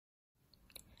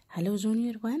Hello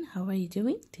Junior 1, how are you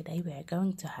doing? Today we are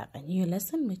going to have a new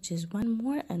lesson which is one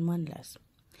more and one less.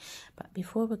 But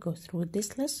before we go through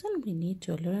this lesson, we need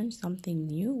to learn something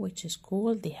new which is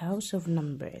called the house of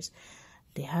numbers.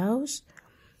 The house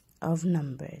of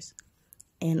numbers.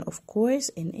 And of course,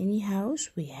 in any house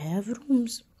we have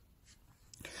rooms.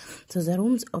 So the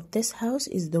rooms of this house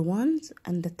is the ones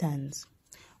and the tens.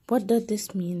 What does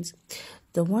this mean?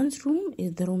 The ones room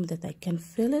is the room that I can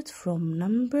fill it from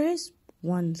numbers.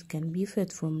 Ones can be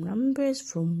filled from numbers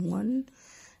from 1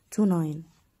 to 9.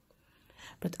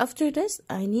 But after this,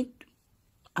 I need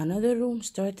another room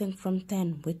starting from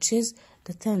 10, which is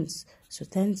the tens. So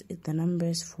tens is the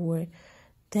numbers for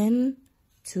 10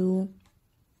 to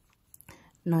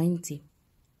 90.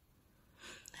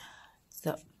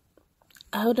 So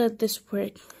how does this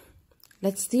work?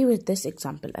 Let's see with this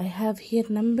example. I have here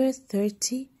number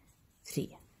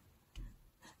 33.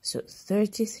 So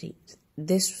 33.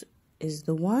 This is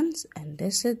the ones and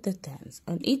this is the tens.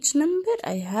 On each number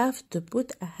I have to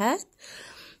put a hat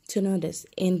to notice,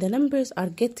 and the numbers are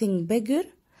getting bigger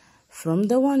from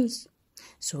the ones.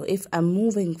 So if I'm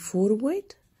moving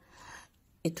forward,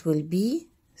 it will be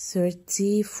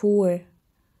 34.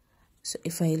 So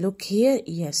if I look here,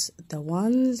 yes, the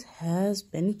ones has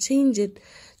been changed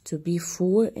to be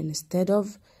 4 instead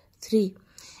of 3.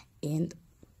 And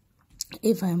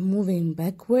if I'm moving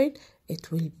backward,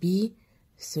 it will be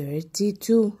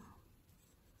 32.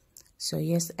 So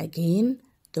yes, again,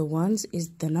 the ones is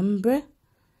the number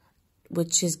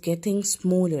which is getting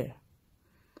smaller.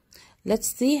 Let's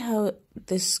see how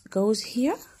this goes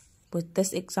here with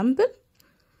this example.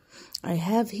 I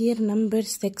have here number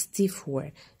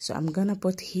 64. So I'm gonna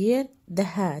put here the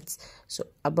hats. So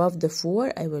above the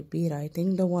 4, I will be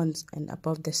writing the ones, and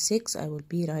above the 6, I will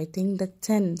be writing the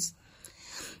tens.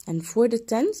 And for the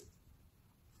tens,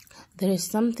 there is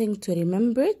something to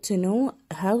remember to know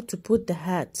how to put the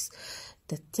hats.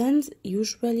 The tens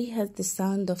usually has the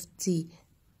sound of T.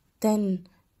 10,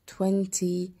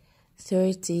 20,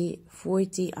 30,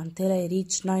 40 until I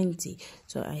reach 90.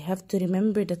 So I have to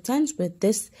remember the tens with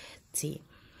this T.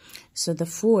 So the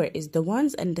 4 is the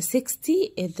ones and the 60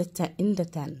 is in the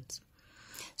tens.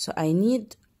 So I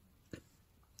need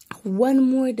one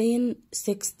more than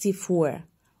 64.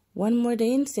 One more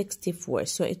than 64.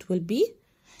 So it will be,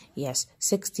 yes,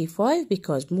 65,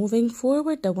 because moving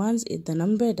forward, the ones is the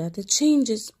number that it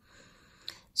changes.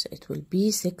 So it will be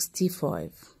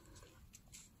 65.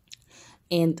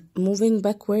 And moving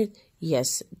backward,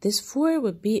 yes, this 4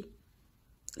 will be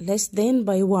less than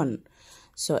by 1.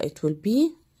 So it will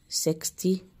be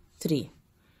 63.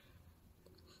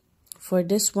 For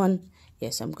this one,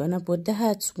 yes, I'm gonna put the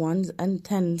hats, ones and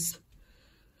tens.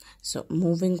 So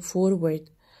moving forward,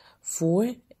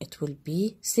 4, it will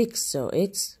be 6. So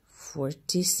it's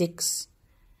 46.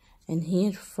 And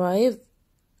here 5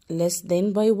 less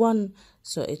than by 1.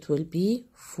 So it will be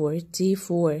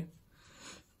 44.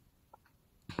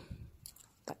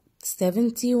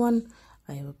 71.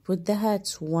 I will put the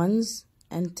hats, ones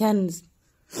and tens.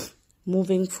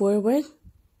 Moving forward,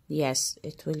 yes,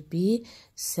 it will be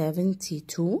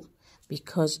 72,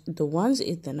 because the ones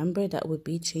is the number that will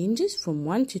be changes from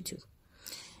 1 to 2.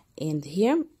 And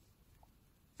here,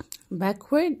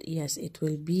 backward, yes, it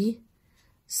will be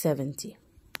 70.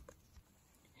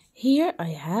 Here I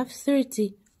have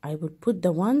 30. I will put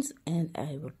the ones and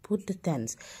I will put the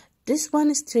tens. This one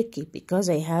is tricky because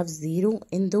I have 0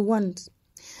 in the ones.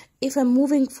 If I'm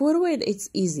moving forward, it's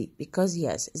easy because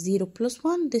yes, 0 plus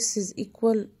 1, this is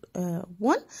equal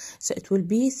 1, so it will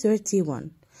be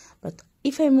 31. But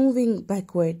if I'm moving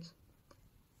backward,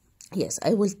 yes,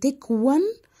 I will take 1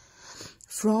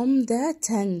 from the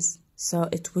tens, so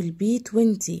it will be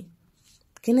 20.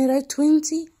 Can I write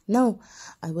 20? No,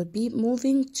 I will be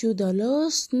moving to the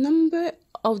last number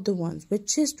of the ones,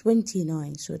 which is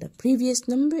 29. So the previous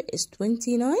number is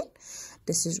 29.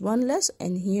 This is one less,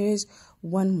 and here is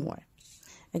one more.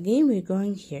 Again, we're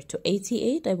going here to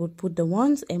 88. I will put the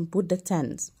ones and put the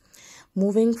tens.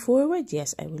 Moving forward,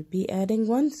 yes, I will be adding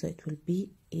 1, so it will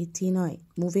be 89.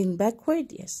 Moving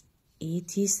backward, yes,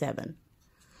 87.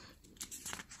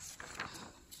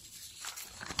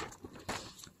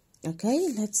 Okay,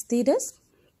 let's do this.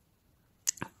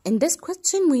 In this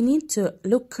question, we need to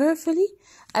look carefully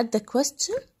at the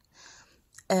question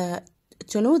to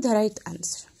know the right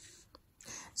answer.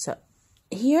 So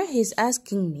here he's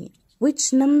asking me,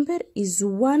 which number is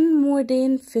 1 more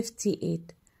than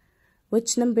 58?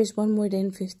 Which number is 1 more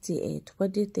than 58?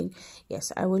 What do you think?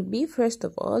 Yes, I will be first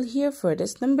of all here for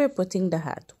this number putting the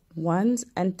hat, ones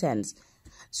and tens.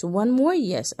 So 1 more,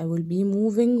 yes, I will be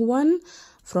moving 1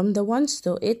 from the ones,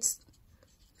 so it's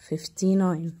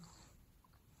 59.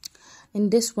 In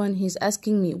this one, he's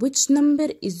asking me, which number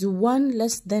is 1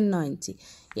 less than 90?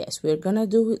 Yes, we're gonna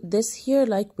do this here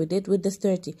like we did with the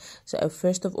 30. So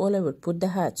first of all, I will put the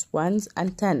hats, 1s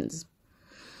and 10s.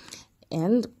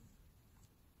 And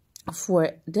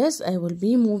for this, I will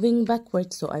be moving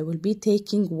backwards. So I will be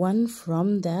taking 1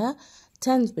 from the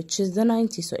 10s, which is the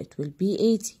 90. So it will be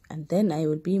 80. And then I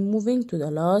will be moving to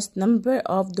the last number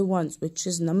of the ones, which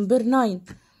is number 9.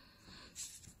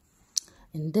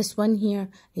 In this one here,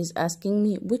 he's asking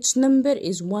me, which number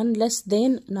is 1 less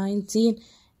than 19?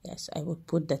 Yes, I will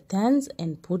put the 10s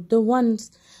and put the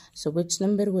 1s. So which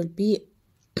number will be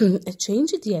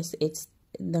changed? Yes, it's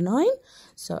the 9.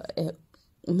 So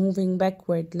moving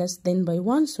backward less than by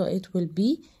 1, so it will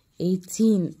be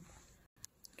 18.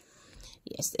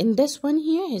 Yes, in this one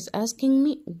here, he's asking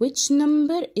me, which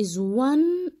number is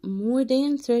 1 more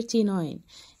than 39?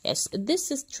 Yes,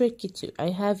 this is tricky too. I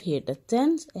have here the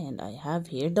 10s and I have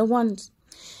here the 1s.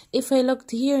 If I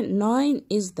looked here, 9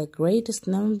 is the greatest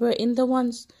number in the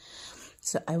 1s.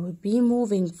 So I will be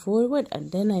moving forward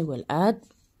and then I will add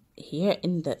here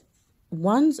in the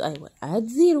 1s, I will add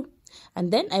 0.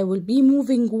 And then I will be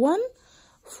moving 1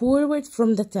 forward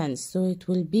from the 10s. So it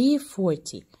will be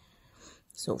 40.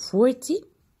 So 40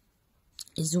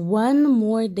 is 1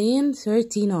 more than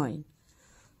 39.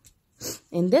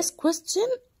 In this question,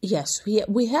 yes,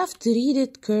 we have to read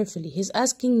it carefully. He's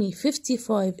asking me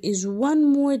 55 is 1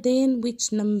 more than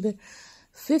which number?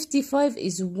 55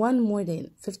 is 1 more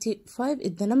than. 55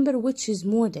 is the number which is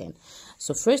more than.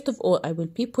 So first of all, I will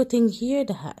be putting here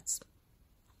the hats,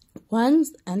 1s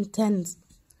and 10s.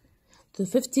 So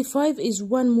 55 is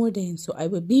 1 more than. So I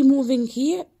will be moving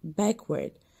here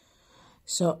backward.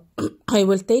 So I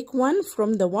will take 1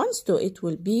 from the 1s, so it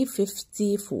will be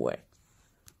 54.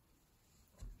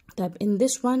 In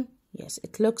this one, yes,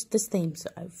 it looks the same. So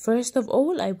first of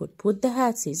all, I would put the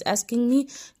hats. He's asking me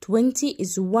 20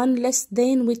 is 1 less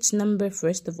than which number?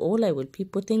 First of all, I will be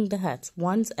putting the hats,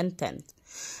 1s and 10s.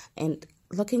 And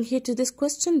looking here to this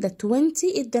question, the 20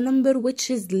 is the number which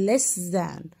is less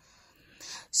than.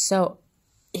 So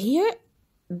here,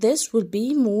 this will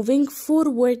be moving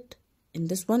forward. In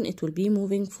this one, it will be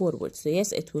moving forward. So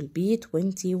yes, it will be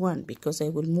 21 because I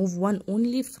will move 1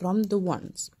 only from the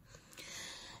 1s.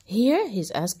 Here,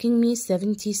 he's asking me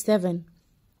 77.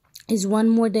 Is 1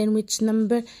 more than which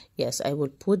number? Yes, I will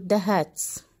put the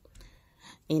hats.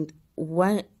 And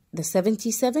the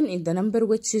 77 is the number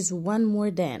which is 1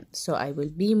 more than. So I will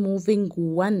be moving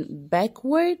 1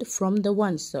 backward from the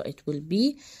 1. So it will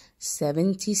be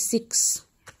 76.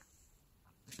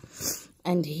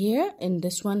 And here, in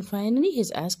this one, finally, he's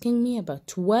asking me about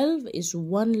 12 is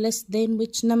 1 less than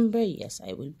which number? Yes,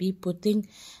 I will be putting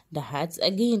the hats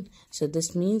again. So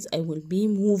this means I will be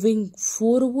moving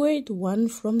forward 1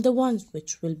 from the 1s,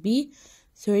 which will be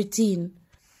 13.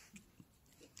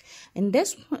 In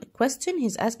this question,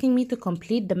 he's asking me to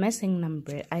complete the missing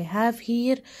number. I have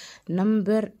here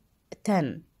number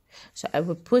 10. So I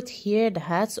will put here the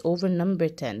hats over number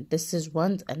 10. This is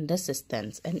 1s and this is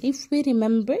 10s. And if we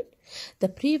remember, the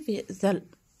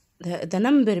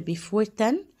number before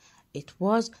 10, it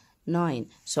was 9.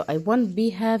 So I won't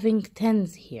be having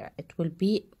 10s here. It will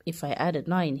be, if I added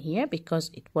 9 here,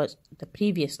 because it was the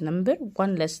previous number,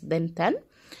 1 less than 10.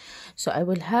 So I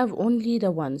will have only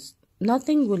the 1s.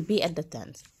 Nothing will be at the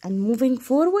 10s. And moving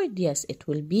forward, yes, it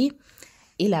will be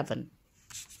 11.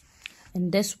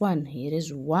 And this one, here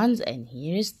is 1s and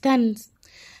here is 10s.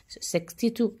 So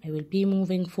 62, I will be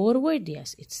moving forward.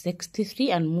 Yes, it's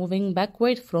 63 and moving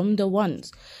backward from the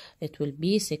 1s. It will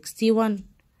be 61.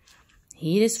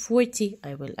 Here is 40.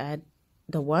 I will add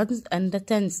the 1s and the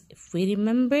 10s. If we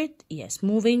remembered, yes,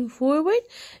 moving forward,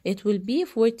 it will be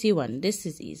 41. This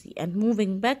is easy. And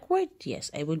moving backward, yes,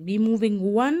 I will be moving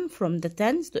 1 from the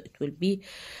 10s. So it will be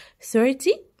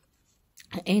 30.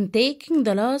 And taking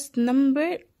the last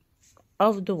number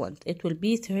of the 1s, it will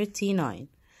be 39.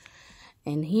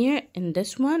 And here in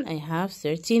this one, I have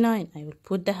 39. I will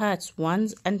put the hats,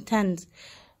 1s and 10s,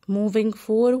 moving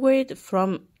forward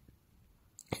from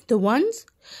the 1s.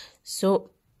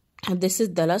 So this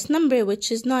is the last number,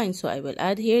 which is 9. So I will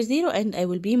add here 0 and I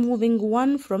will be moving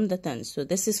 1 from the 10s. So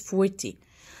this is 40.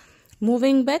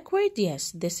 Moving backward,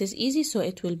 yes, this is easy. So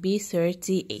it will be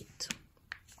 38.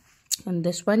 And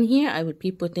this one here, I will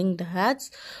be putting the hats,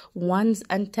 1s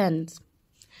and 10s.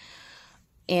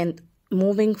 And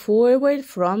moving forward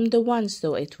from the 1,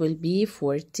 so it will be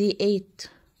 48.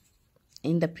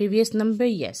 In the previous number,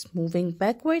 yes, moving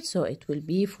backward, so it will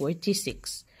be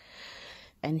 46.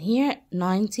 And here,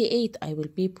 98, I will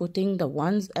be putting the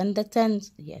 1s and the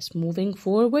 10s. Yes, moving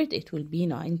forward, it will be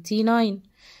 99.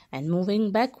 And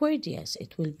moving backward, yes,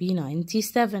 it will be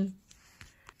 97.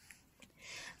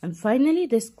 And finally,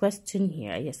 this question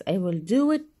here. Yes, I will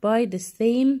do it by the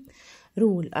same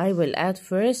rule. I will add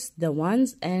first the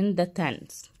ones and the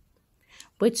tens.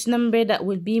 Which number that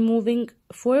will be moving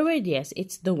forward? Yes,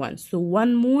 it's the one. So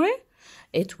one more,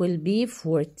 it will be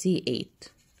 48.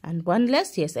 And one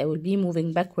less, yes, I will be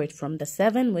moving backward from the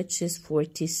 7, which is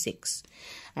 46.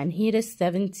 And here is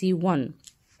 71.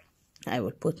 I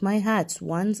will put my hats,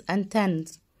 ones and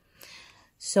tens.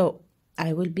 So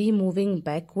I will be moving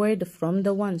backward from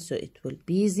the 1, so it will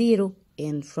be 0.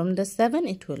 And from the 7,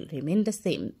 it will remain the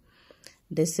same.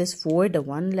 This is for the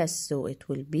one less, so it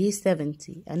will be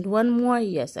 70. And one more,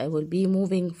 yes, I will be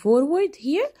moving forward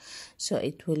here, so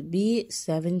it will be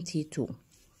 72.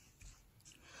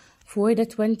 For the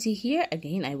 20 here,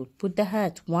 again, I will put the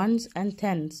hat, ones and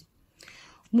tens.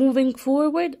 Moving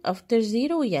forward after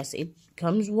 0, yes, it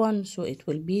comes 1, so it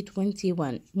will be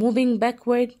 21. Moving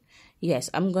backward, yes,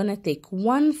 I'm gonna take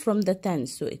 1 from the 10,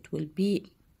 so it will be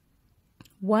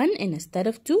 1 instead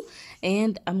of 2,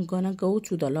 and I'm gonna go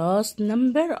to the last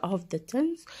number of the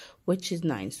tens, which is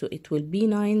 9, so it will be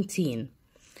 19.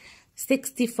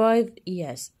 65,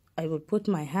 yes, I will put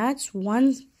my hats,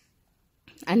 ones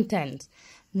and tens.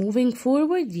 Moving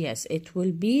forward, yes, it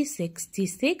will be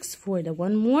 66 for the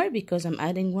one more because I'm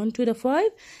adding 1 to the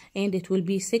 5, and it will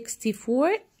be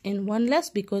 64 and 1 less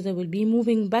because I will be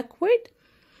moving backward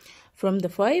from the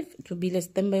 5 to be less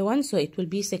than by 1, so it will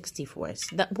be 64.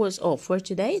 So that was all for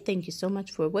today. Thank you so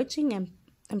much for watching,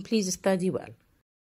 and please study well.